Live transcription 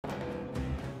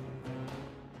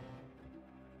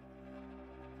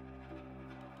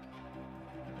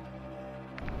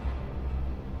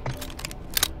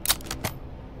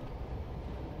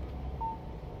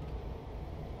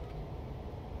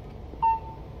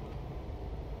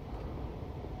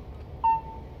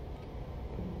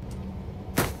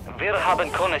Wir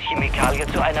haben Chronochemikalie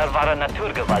zu einer wahren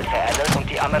Naturgewalt veredelt und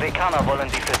die Amerikaner wollen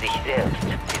sie für sich selbst.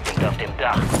 Sie sind auf dem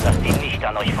Dach. Lasst die nicht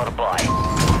an euch vorbei.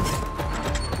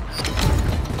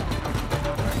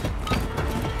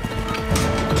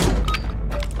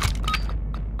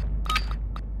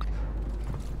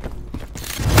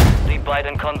 Die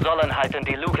beiden Konsolen halten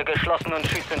die Luke geschlossen und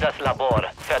schützen das Labor.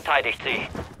 Verteidigt sie.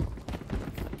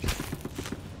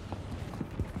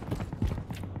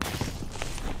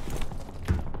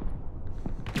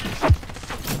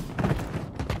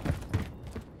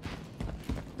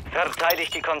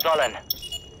 Verteidigt die Konsolen.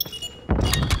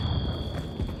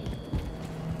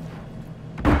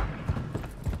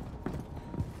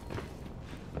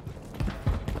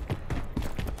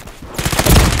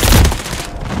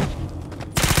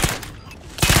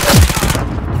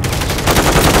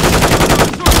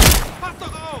 Pass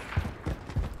doch auf!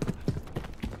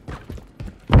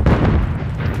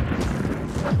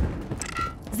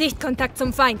 Sichtkontakt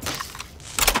zum Feind.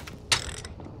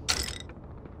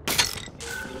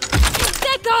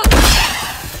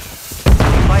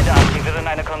 Die Feinde aktivieren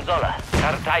eine Konsole.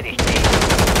 Verteidigt sie.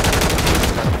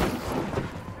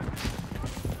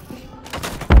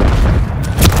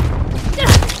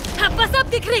 Hab was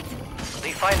abgekriegt!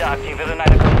 Die Feinde aktivieren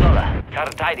eine Konsole.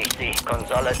 Verteidigt sie.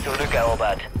 Konsole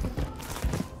zurückerobert.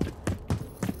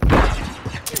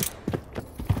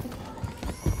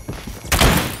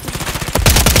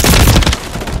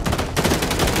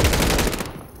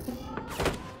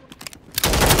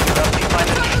 Lasst die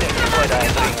Feinde nicht ins Gebäude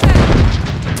eindringen.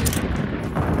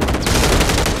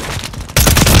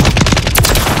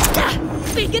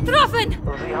 Bin getroffen!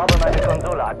 Sie haben eine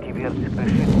Konsole aktiviert.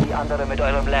 Beschützt die andere mit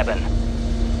eurem Leben.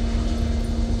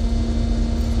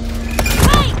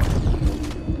 Hey!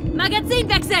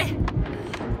 Magazinwechsel! Hey!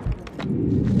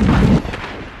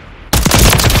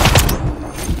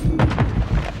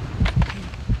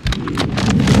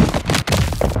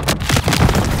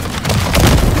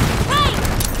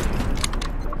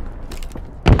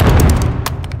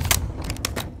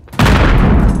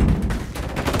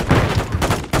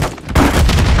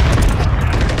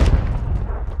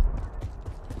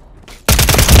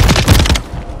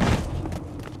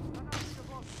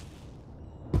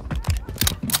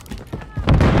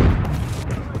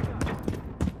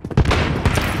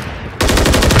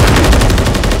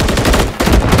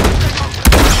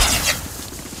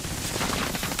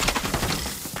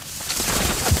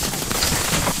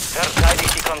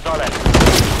 Verteidigt die Konsolen.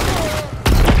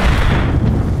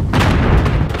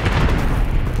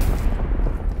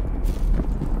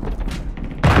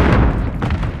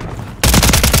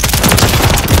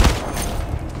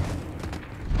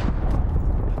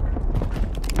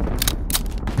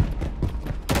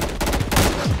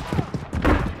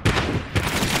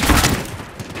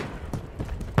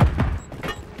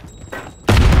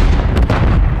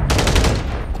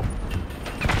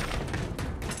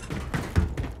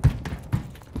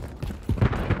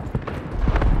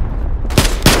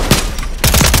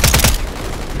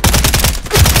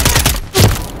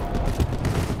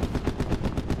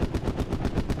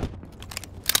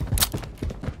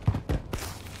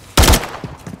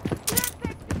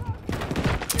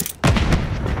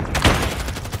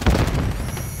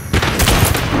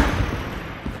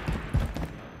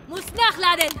 Muss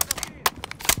nachladen!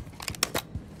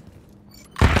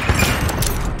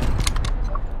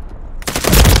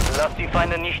 Lasst die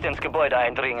Feinde nicht ins Gebäude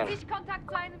eindringen. Sichtkontakt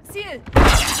zu einem Ziel!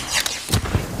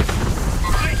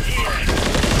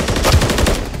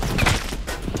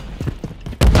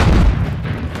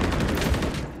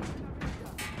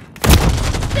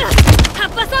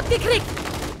 Hab was abgekriegt!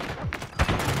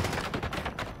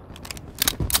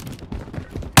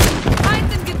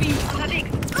 Feind im Gebiet!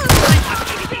 Unterlegt!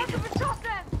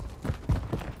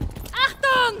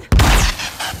 Achtung!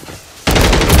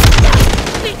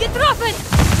 Bin getroffen!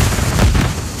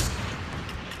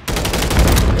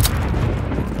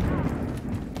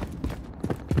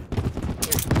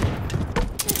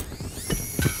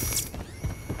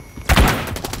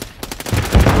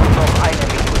 Noch eine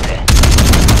Minute.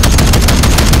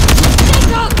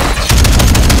 Deckung!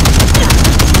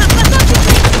 Hab was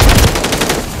abgekriegt!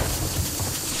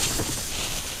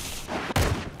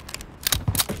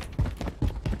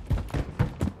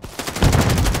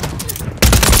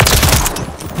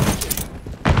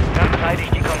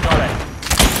 Verteidigt die Konsolen.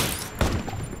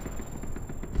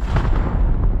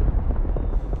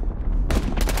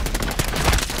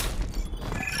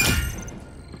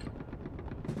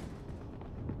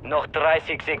 Noch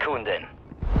 30 Sekunden.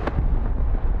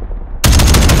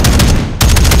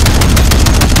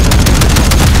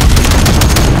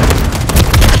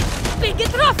 Bin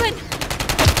getroffen!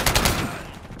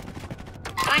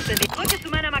 Feind in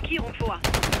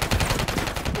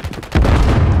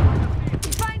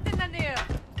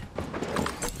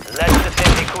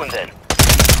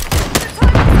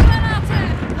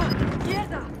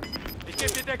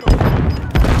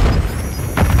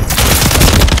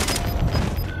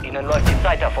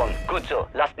Gut so,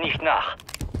 lasst nicht nach.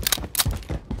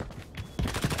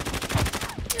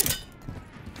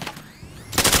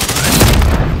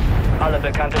 Alle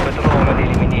bekannten Bedrohungen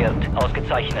eliminiert.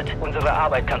 Ausgezeichnet. Unsere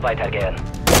Arbeit kann weitergehen.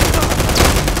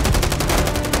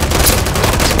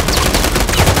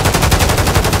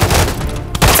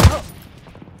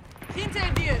 Hinter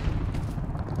dir!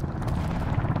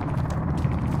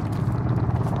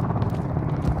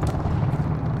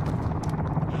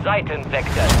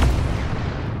 Seitenwechsel.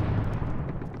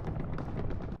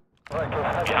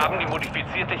 Wir haben die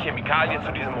modifizierte Chemikalie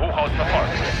zu diesem Hochhaus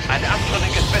verfolgt. Ein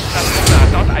abtrünniges Festlandkunde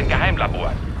hat dort ein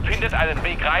Geheimlabor. Findet einen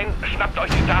Weg rein, schnappt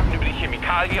euch die Daten über die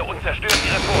Chemikalie und zerstört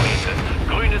ihre Vorräte.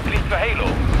 Grünes Licht für Halo.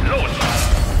 Los!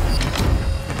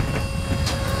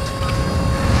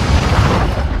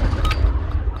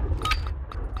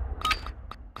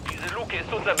 Diese Luke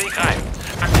ist unser Weg rein.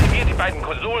 Aktiviert die beiden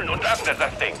Konsolen und öffnet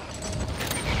das Ding.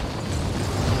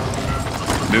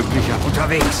 Möglicher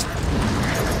unterwegs.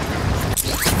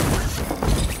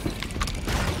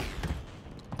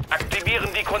 Aktivieren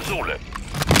die Konsole.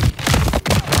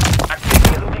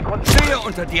 Aktivieren die Konsole. Stehe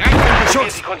unter direktem Aktivieren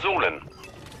Beschuss. die Konsolen.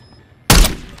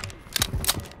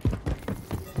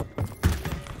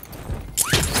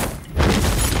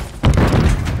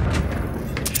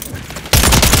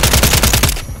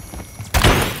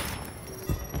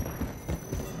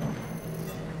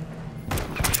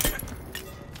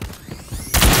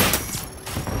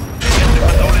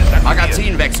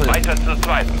 Magazinwechsel. Weiter zur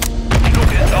zweiten. Die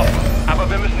Luke ist offen, aber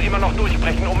wir müssen immer noch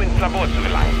durchbrechen, um ins Labor zu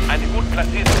gelangen. Eine gut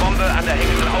platzierte Bombe an der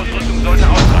hängenden Ausrüstung sollte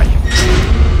ausreichen.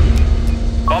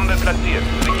 Bombe platziert.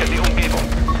 Sichert die Umgebung.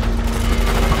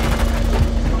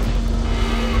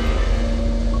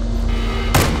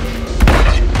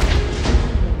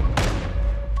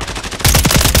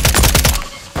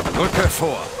 Rücke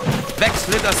vor.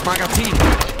 Wechsle das Magazin.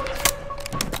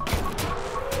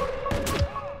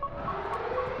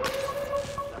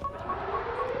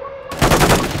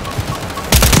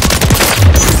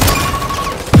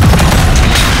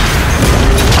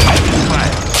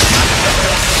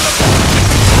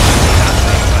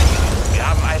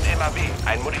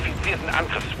 Einen modifizierten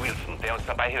Angriffs-Wilson, der uns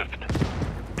dabei hilft.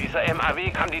 Dieser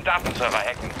MAW kann die Datenserver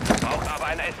hacken, braucht aber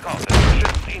eine Eskorte.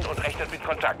 Schützt ihn und rechnet mit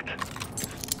Kontakt.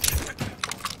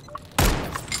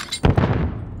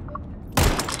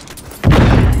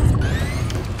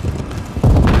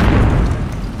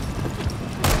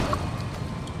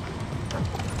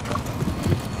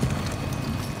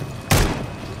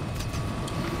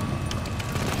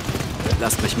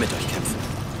 Lasst mich mit euch kämpfen.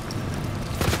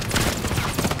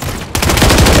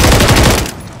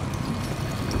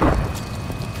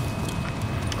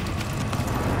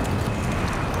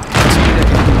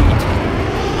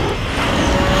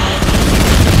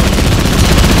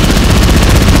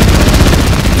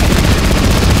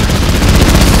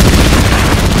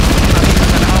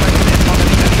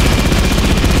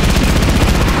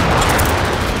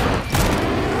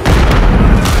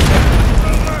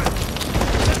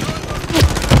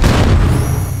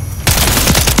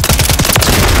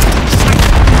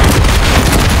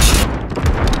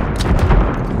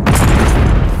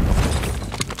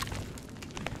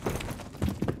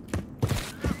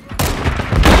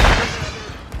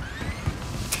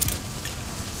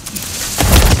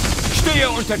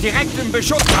 Unter direktem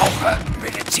Beschuss. Brauche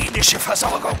medizinische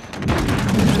Versorgung.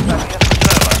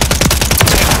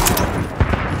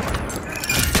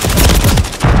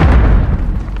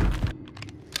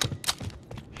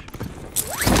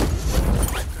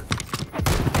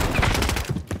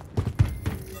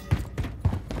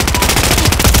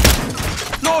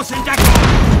 Los in Deckung!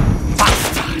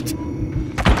 Bastard!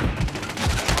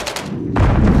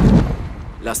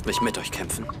 Lasst mich mit euch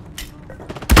kämpfen.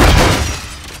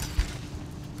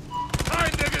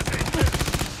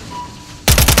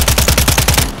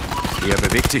 Hier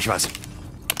bewegt sich was.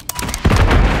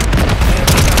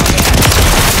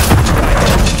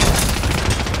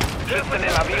 Schützt den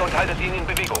MAW und haltet ihn in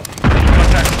Bewegung. Nicht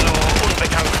Kontakt zu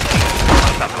unbekannten Zielen.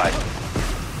 Langsam bleiben.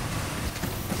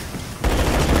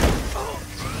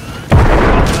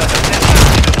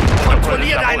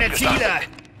 Kontrollier deine Ziele!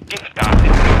 Giftgas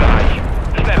im Bereich.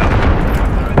 Schneller!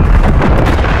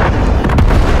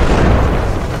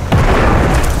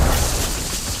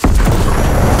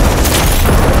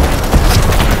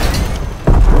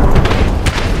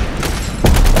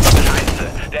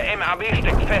 MAW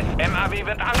steckt fest. MAW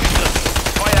wird angegriffen.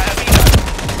 Feuer erwidert.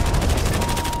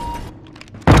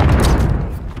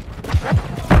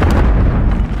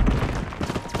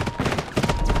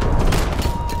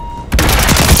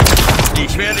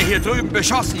 Ich werde hier drüben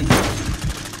beschossen.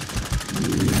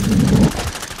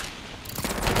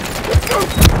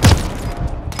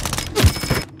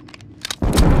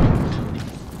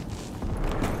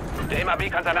 LKW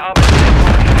kann seine Arme...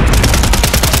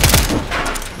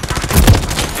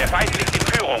 Der Feind liegt in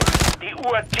Führung. Die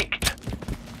Uhr tickt.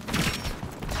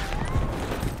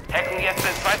 Hacken jetzt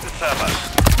den zweiten Server.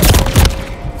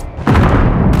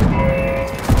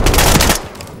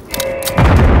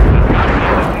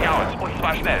 Und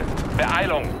zwar schnell.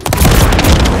 Beeilung.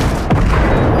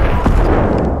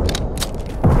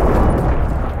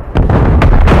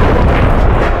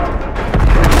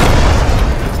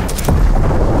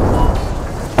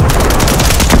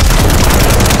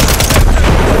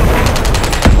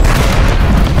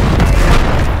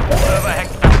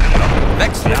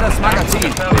 Wechsle das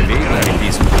Magazin. Bewegung in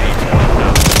diesem Krieg.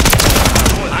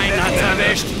 Einen hat's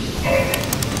erwischt.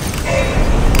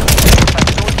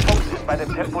 Bei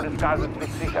dem Tempo des Gases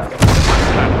nicht sicher.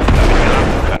 Damit wir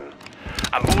landen können.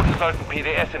 Am Boden sollten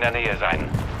PDS in der Nähe sein.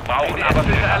 Brauchen aber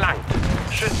Filter erlangt.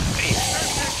 Schützt ihn.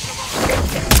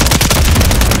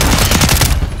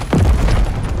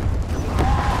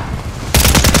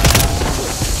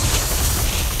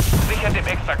 Sichert dem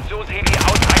Extraktionsheli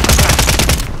ausreichend Platz.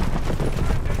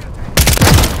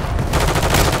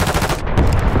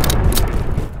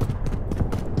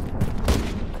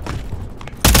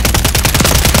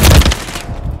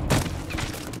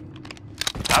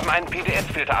 Haben einen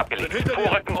PDS-Filter abgelegt.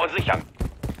 Vorrücken und sichern.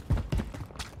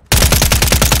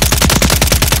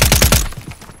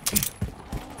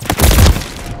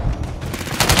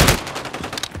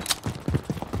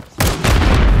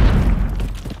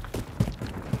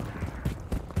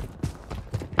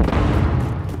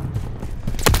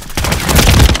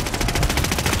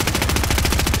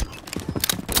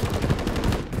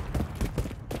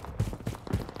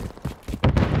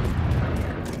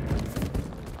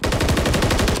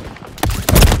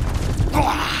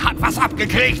 Was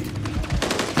abgekriegt?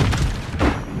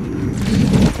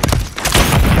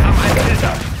 Wir haben einen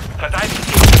Filter. Verteidigt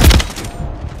ihn.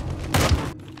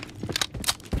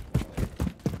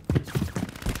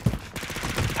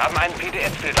 Haben einen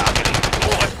PDS-Filter abgelegt.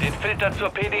 Vorrücken den Filter zur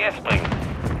PDS bringen.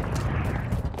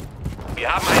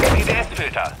 Wir haben einen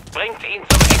PDS-Filter. Bringt ihn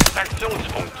zum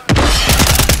Extraktionspunkt.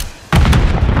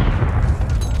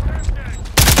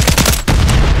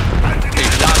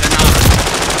 Ich lade nach.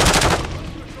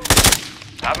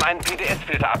 Haben einen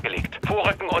PDS-Filter abgelegt.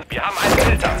 Vorrücken und wir haben einen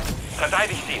Filter.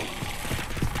 Verteidigt ihn.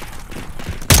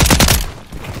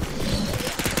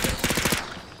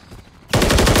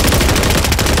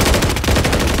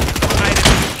 Eine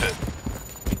Minute.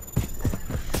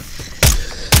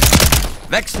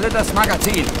 Wechsle das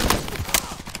Magazin.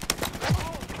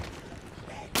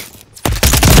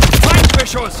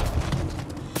 Feindbeschuss.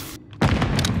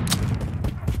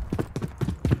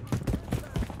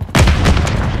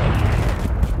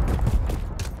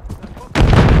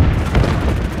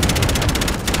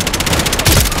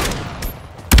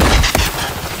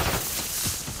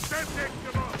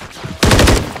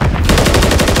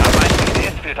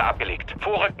 Filter abgelegt.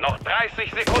 Vorrückt noch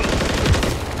 30 Sekunden.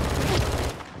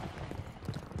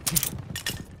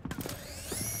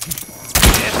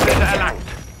 PDS-Filter erlangt.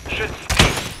 Schützt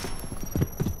ihn.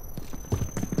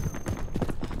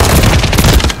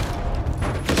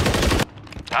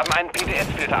 Haben einen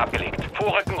PDS-Filter abgelegt.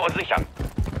 Vorrücken und sichern.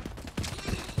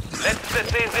 Letzte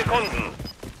 10 Sekunden.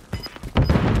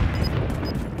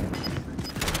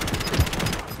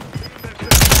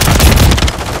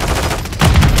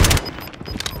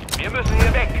 Wir müssen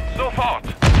hier weg. Sofort.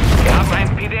 Wir haben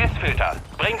einen PDS-Filter.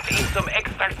 Bringt ihn zum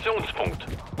Extraktionspunkt.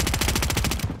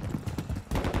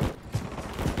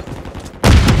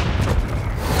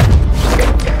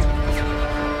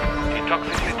 Die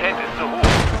Toxizität ist zu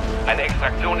hoch. Eine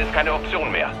Extraktion ist keine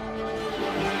Option mehr.